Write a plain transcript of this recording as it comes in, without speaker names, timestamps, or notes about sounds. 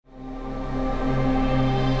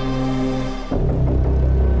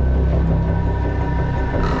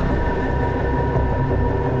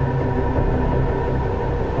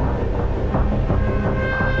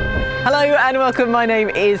Hello and welcome. My name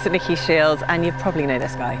is Nikki Shields and you probably know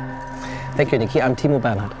this guy. Thank you, Nikki. I'm Timo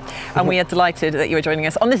Bernhard. And we are delighted that you are joining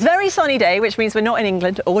us on this very sunny day, which means we're not in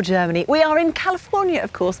England or Germany. We are in California,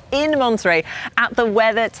 of course, in Monterey at the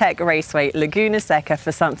WeatherTech Raceway, Laguna Seca,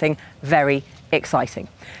 for something very exciting.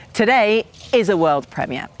 Today is a world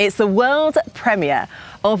premiere. It's the world premiere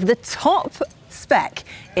of the top spec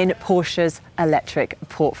in Porsche's electric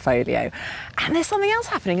portfolio. And there's something else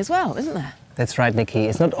happening as well, isn't there? That's right, Nikki.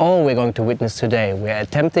 It's not all we're going to witness today. We're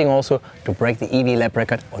attempting also to break the EV lap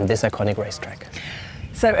record on this iconic racetrack.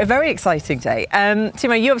 So a very exciting day.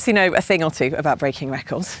 Timo, you obviously know a thing or two about breaking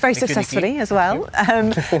records, very successfully as well.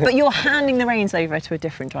 But you're handing the reins over to a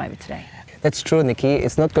different driver today. That's true, Nikki.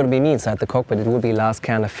 It's not going to be me inside the cockpit. It will be Lars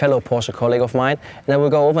Kern, a fellow Porsche colleague of mine. And I will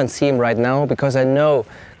go over and see him right now because I know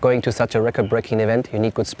going to such a record-breaking event, you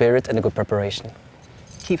need good spirit and a good preparation.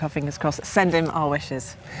 Keep our fingers crossed. Send him our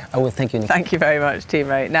wishes. I will. Thank you, Nikki. Thank you very much,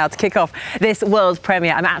 Timo. Now, to kick off this world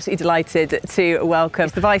premiere, I'm absolutely delighted to welcome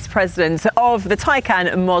the Vice President of the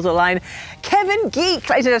Taycan model line, Kevin Geek.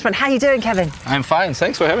 Ladies and gentlemen, how are you doing, Kevin? I'm fine.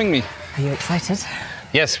 Thanks for having me. Are you excited?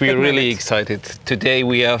 Yes, we are really excited. Today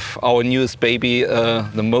we have our newest baby,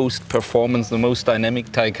 the most performance, the most dynamic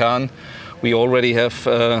Taycan. We already have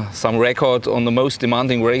some record on the most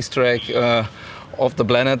demanding racetrack of the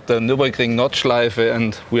planet, the Nürburgring Nordschleife,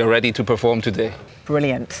 and we are ready to perform today.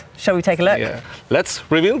 Brilliant. Shall we take a look? Yeah.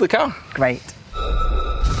 Let's reveal the car. Great.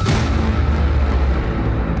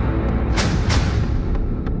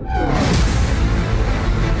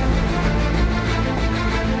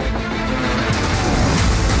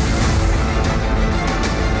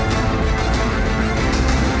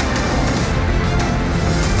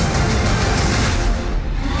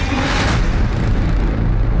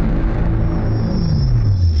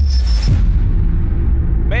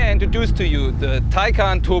 Introduce to you the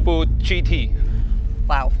Taycan Turbo GT.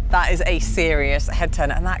 Wow, that is a serious head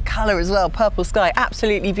turner, and that colour as well, purple sky,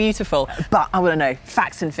 absolutely beautiful. But I want to know,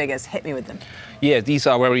 facts and figures, hit me with them. Yeah, these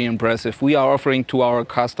are very impressive. We are offering to our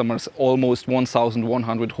customers almost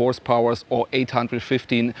 1,100 horsepower or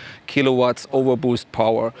 815 kilowatts overboost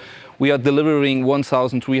power. We are delivering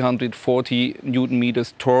 1,340 Newton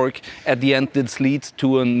meters torque. At the end, this leads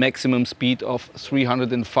to a maximum speed of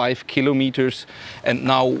 305 kilometers. And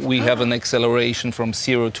now we have an acceleration from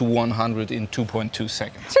 0 to 100 in 2.2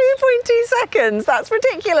 seconds. 2.2 seconds, that's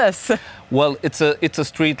ridiculous. Well, it's a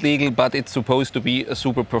street legal, but it's supposed to be a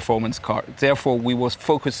super performance car. Therefore, we was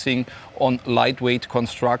focusing on lightweight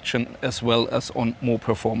construction as well as on more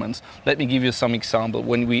performance. Let me give you some example.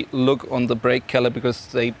 When we look on the brake calipers,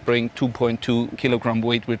 they bring 2.2 kilogram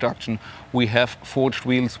weight reduction. We have forged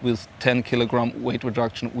wheels with 10 kilogram weight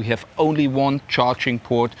reduction. We have only one charging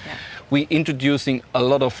port. Yeah. We introducing a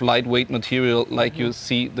lot of lightweight material, like you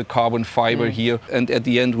see the carbon fiber here. And at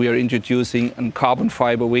the end, we are introducing a carbon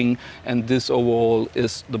fiber wing. And this overall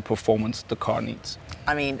is the performance the car needs.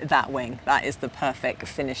 I mean, that wing, that is the perfect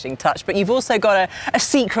finishing touch. But you've also got a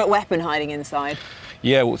secret weapon hiding inside.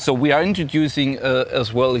 Yeah, so we are introducing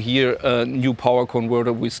as well here a new power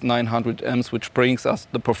converter with 900 amps, which brings us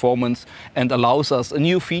the performance and allows us a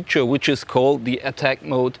new feature, which is called the attack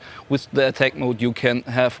mode. With the attack mode, you can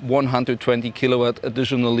have 120 kilowatt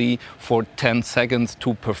additionally for 10 seconds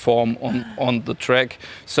to perform on the track.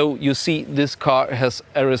 So you see, this car has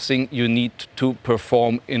everything you need to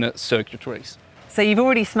perform in a circuit race. So you've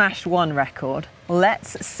already smashed one record.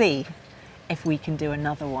 Let's see if we can do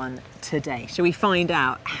another one today. Shall we find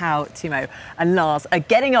out how Timo and Lars are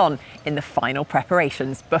getting on in the final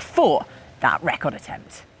preparations before that record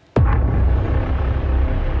attempt?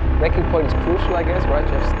 Braking point is crucial, I guess, right?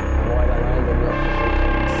 You have wider line, then you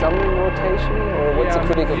have some rotation, or what's the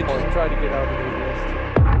critical point? Just try to get out of the rest.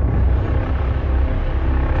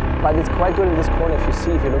 But it's quite good in this corner if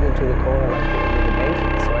you look into the corner like the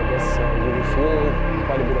banking. So I guess you will feel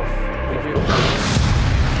quite a bit of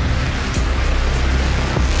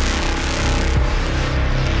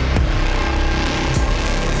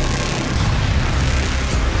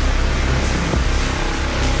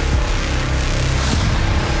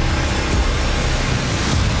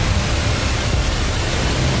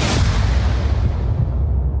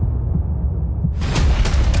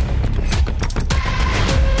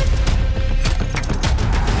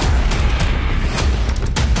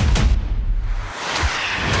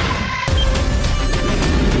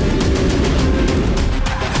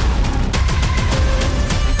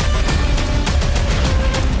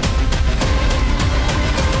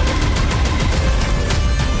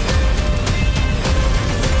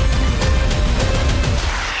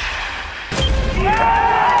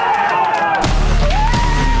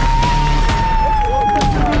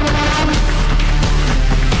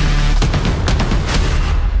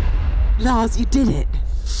Lars, you did it.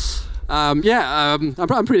 I'm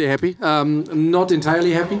pretty happy. Not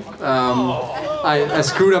entirely happy. I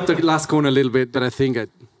screwed up the last corner a little bit, but I think it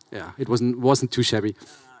wasn't too shabby.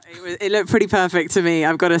 It looked pretty perfect to me,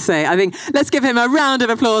 I've got to say. I think let's give him a round of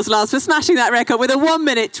applause, Lars, for smashing that record with a 1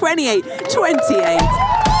 minute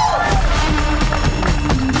 28.28.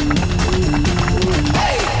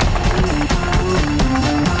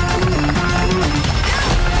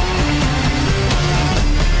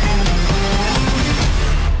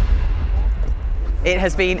 It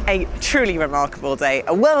has been a truly remarkable day,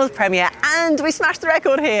 a world premiere, and we smashed the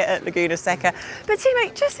record here at Laguna Seca. But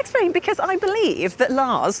teammate, just explain, because I believe that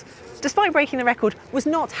Lars, despite breaking the record, was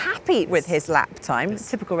not happy with his lap time.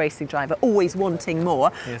 Yes. Typical racing driver, always wanting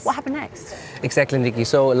more. Yes. What happened next? Exactly, Nikki.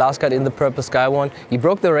 So Lars got in the purple Sky one. He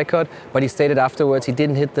broke the record, but he stated afterwards he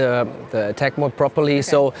didn't hit the attack mode properly. Okay.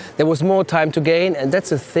 So there was more time to gain, and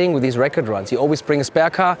that's the thing with these record runs. You always bring a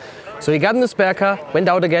spare car. So he got in the spare car, went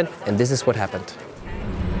out again, and this is what happened.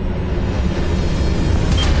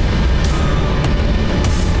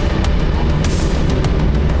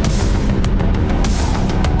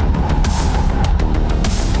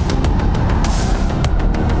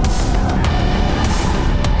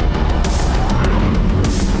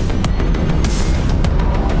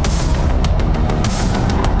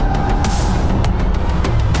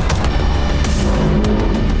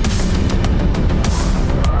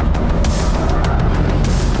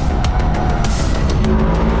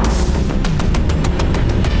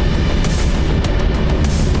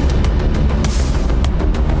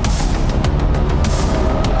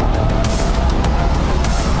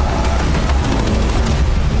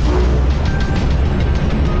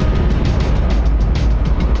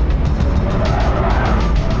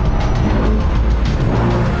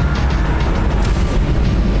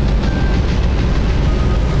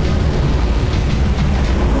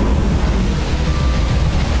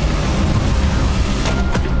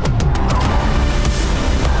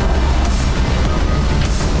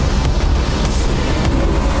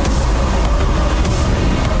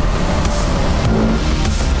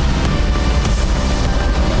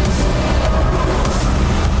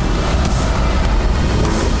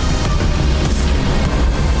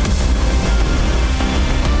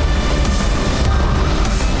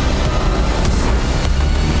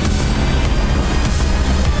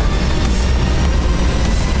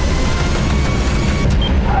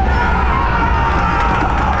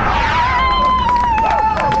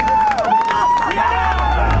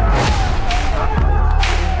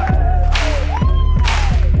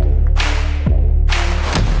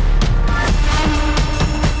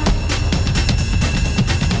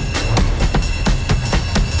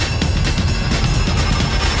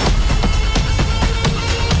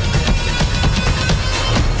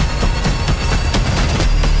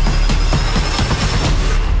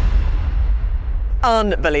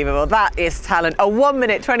 Unbelievable. That is talent. A 1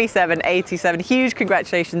 minute 27.87. Huge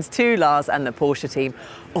congratulations to Lars and the Porsche team.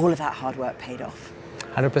 All of that hard work paid off.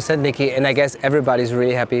 100%, Nikki, and I guess everybody's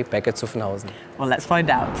really happy back at Zuffenhausen. Well, let's find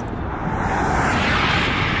out.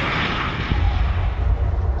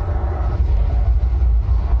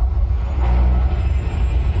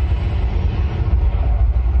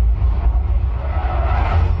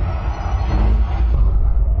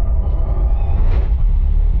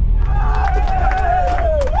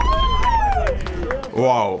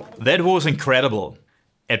 Wow, that was incredible.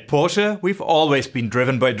 At Porsche, we've always been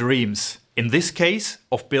driven by dreams. In this case,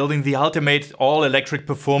 of building the ultimate all-electric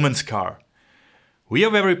performance car. We are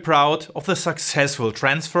very proud of the successful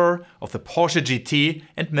transfer of the Porsche GT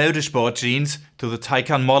and Motorsport genes to the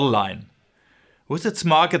Taycan model line. With its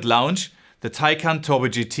market launch, the Taycan Turbo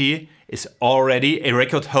GT is already a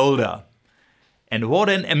record holder. And what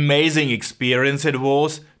an amazing experience it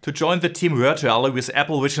was to join the team virtually with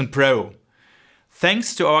Apple Vision Pro.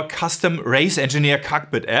 Thanks to our custom Race Engineer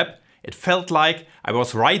cockpit app, it felt like I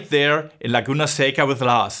was right there in Laguna Seca with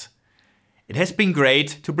Lars. It has been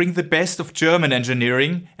great to bring the best of German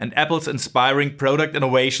engineering and Apple's inspiring product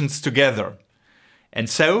innovations together. And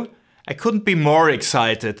so, I couldn't be more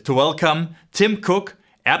excited to welcome Tim Cook,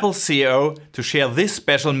 Apple's CEO, to share this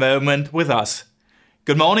special moment with us.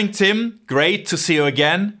 Good morning, Tim. Great to see you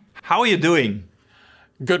again. How are you doing?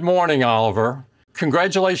 Good morning, Oliver.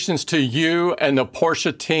 Congratulations to you and the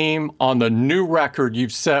Porsche team on the new record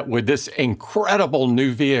you've set with this incredible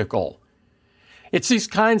new vehicle. It's these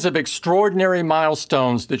kinds of extraordinary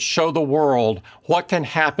milestones that show the world what can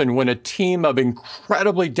happen when a team of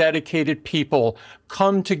incredibly dedicated people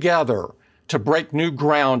come together to break new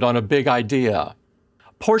ground on a big idea.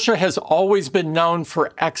 Porsche has always been known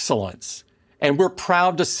for excellence, and we're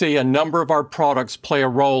proud to see a number of our products play a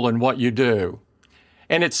role in what you do.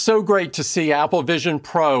 And it's so great to see Apple Vision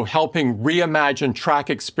Pro helping reimagine track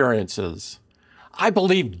experiences. I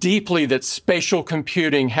believe deeply that spatial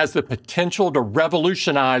computing has the potential to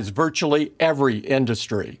revolutionize virtually every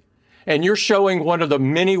industry. And you're showing one of the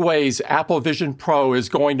many ways Apple Vision Pro is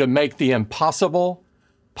going to make the impossible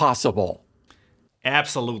possible.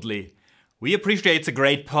 Absolutely. We appreciate the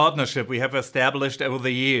great partnership we have established over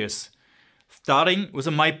the years. Starting with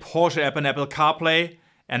the My Porsche app in Apple CarPlay,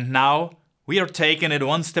 and now we are taking it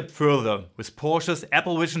one step further with Porsche's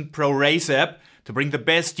Apple Vision Pro Race app to bring the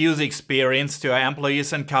best user experience to our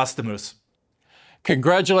employees and customers.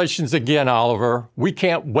 Congratulations again, Oliver. We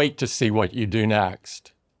can't wait to see what you do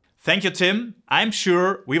next. Thank you, Tim. I'm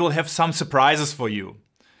sure we will have some surprises for you.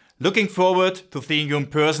 Looking forward to seeing you in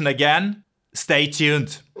person again. Stay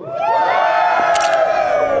tuned.